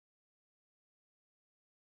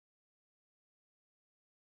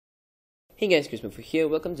Hey guys, Chris Murphy here.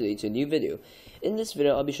 Welcome today to a new video. In this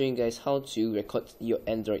video, I'll be showing you guys how to record your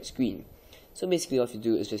Android screen. So basically, all you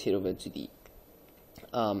do is just head over to the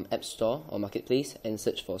App Store or Marketplace and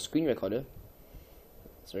search for Screen Recorder.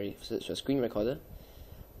 Search for Screen Recorder.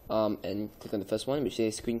 And click on the first one, which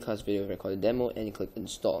says Screencast Video Recorder Demo, and you click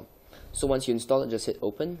Install. So once you install it, just hit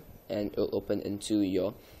Open, and it will open into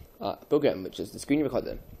your program, which is the Screen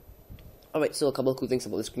Recorder. Alright, so a couple of cool things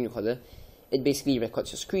about the Screen Recorder. It basically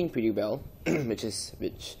records your screen pretty well,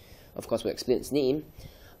 which of course will explain its name.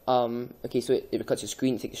 Okay, so it records your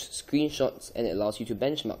screen, takes screenshots, and it allows you to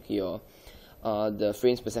benchmark your the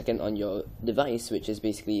frames per second on your device, which is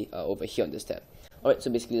basically over here on this tab. Alright,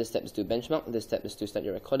 so basically this tab is to benchmark, this tab is to start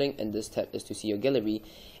your recording, and this tab is to see your gallery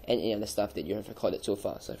and any other stuff that you have recorded so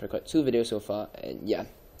far. So I've recorded 2 videos so far, and yeah.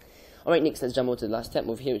 Alright, next let's jump over to the last tab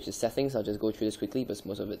over here, which is settings. I'll just go through this quickly because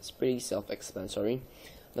most of it's pretty self-explanatory.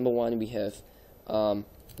 Number 1, we have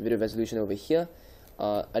video resolution over here,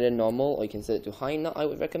 either normal or you can set it to high. Now I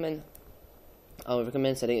would recommend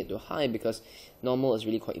setting it to high because normal is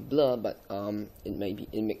really quite blur, but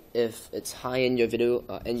if it's high in your video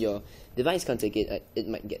and your device can't take it, it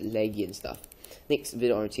might get laggy and stuff. Next,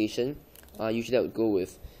 video orientation. Usually I would go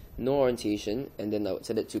with no orientation, and then I would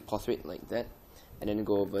set it to portrait like that, and then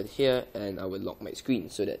go over here and I would lock my screen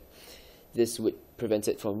so that this would prevent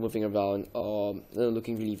it from moving around or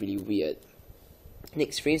looking really weird.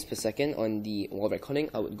 Next, frames per second on the while recording,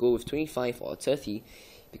 I would go with 25 or 30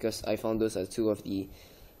 because I found those are two of the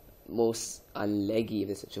most unlaggy, if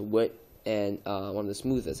there's such a word, and one of the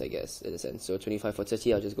smoothest, I guess, in a sense. So 25 or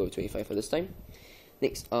 30, I'll just go with 25 for this time.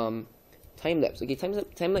 Next, time lapse. Okay,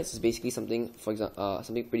 time lapse is basically something, for example,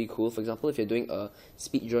 something pretty cool. For example, if you're doing a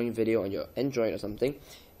speed drawing video on your Android or something,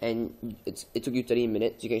 and it took you 30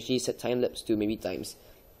 minutes, you can actually set time lapse to maybe times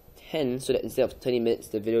 10, so that instead of 30 minutes,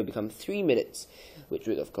 the video will become 3 minutes, which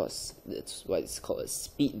would, of course, that's why it's called a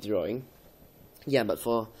speed drawing. Yeah, but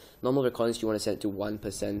for normal recordings, you want to set it to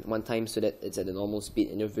 1%, one time, so that it's at the normal speed,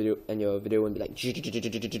 and your video won't be like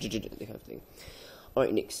that kind of thing.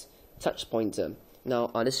 Alright, next, touch pointer. Now,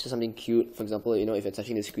 this is just something cute. For example, if you're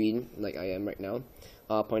touching the screen, like I am right now,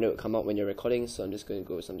 pointer will come out when you're recording, so I'm just going to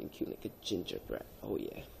go with something cute like a gingerbread. Oh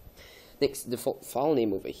yeah. Next, default file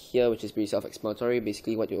name over here, which is pretty self-explanatory.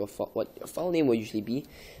 Basically, what your file name will usually be.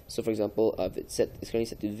 So, for example, if it's currently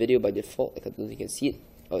set to video by default, like I don't think you can see it.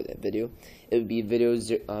 Oh, that video. It would be video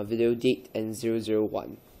date and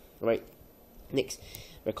 001. Right. Next,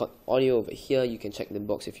 record audio over here. You can check the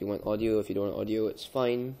box if you want audio. If you don't want audio, it's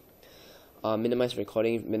fine. Minimize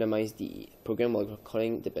recording. Minimize the program while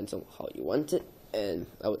recording. Depends on how you want it. And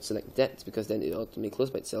I would select that because then it automatically close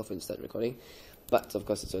by itself when you start recording. But of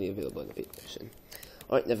course, it's only available in the paid version.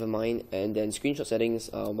 Alright, never mind. And then screenshot settings,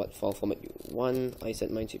 what file format you want. I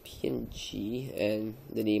set mine to PNG, and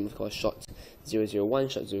the name, of course, shot 001,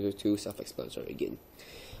 shot 002, self-explanatory again.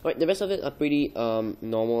 Alright, the rest of it are pretty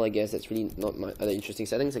normal, I guess. That's really not my other interesting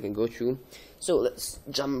settings I can go through. So let's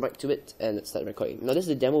jump right to it and let's start recording. Now, this is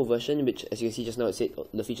the demo version, which, as you can see just now, it said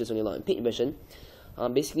the features only allowed in paid version.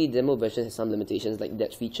 Basically, the demo version has some limitations like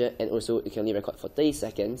that feature, and also it can only record for 30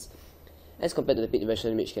 seconds. As compared to the paid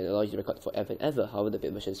version, which can allow you to record forever and ever. However, the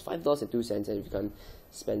paid version is $5.02, and if you can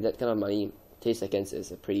spend that kind of money, 30 seconds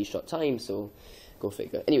is a pretty short time, so go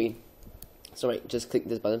figure. Anyway, so right, just click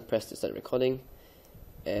this button, press to start recording,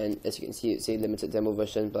 and as you can see, it says limited demo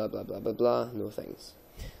version, blah blah blah blah blah, no thanks.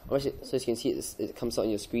 Alright, so as you can see, it comes out on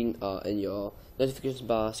your screen, in your notifications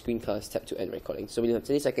bar, screencast, tap to end recording. So we have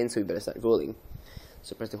 30 seconds, so we better start rolling.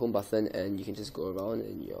 So press the home button, and you can just go around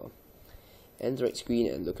in your Android screen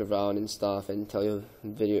and look around and stuff, and tell your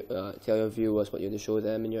viewers what you want to show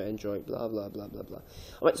them in your Android, blah blah blah blah blah.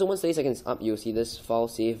 Alright, so once 30 seconds up, you'll see this file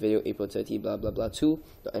save video April 30 blah blah blah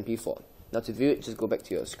 2.mp4. Now to view it, just go back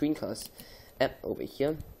to your screencast app over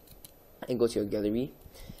here and go to your gallery,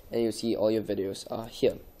 and you'll see all your videos are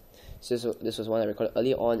here. So this was one I recorded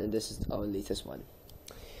earlier on, and this is our latest one.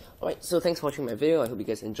 Alright, so thanks for watching my video. I hope you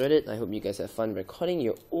guys enjoyed it. I hope you guys have fun recording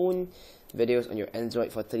your own videos on your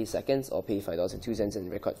Android for 30 seconds, or pay $5.02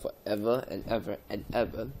 and record forever and ever and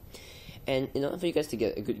ever. And in order for you guys to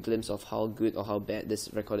get a good glimpse of how good or how bad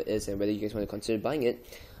this recorder is and whether you guys want to consider buying it,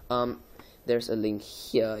 there's a link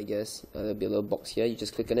here, I guess. There'll be a little box here. You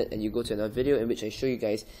just click on it and you go to another video in which I show you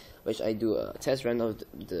guys, which I do a test run of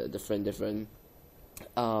the different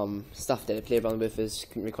stuff that I play around with this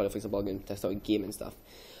screen recorder. For example, I'm going to test out a game and stuff.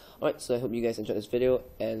 Alright, so I hope you guys enjoyed this video,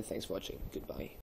 and thanks for watching. Goodbye.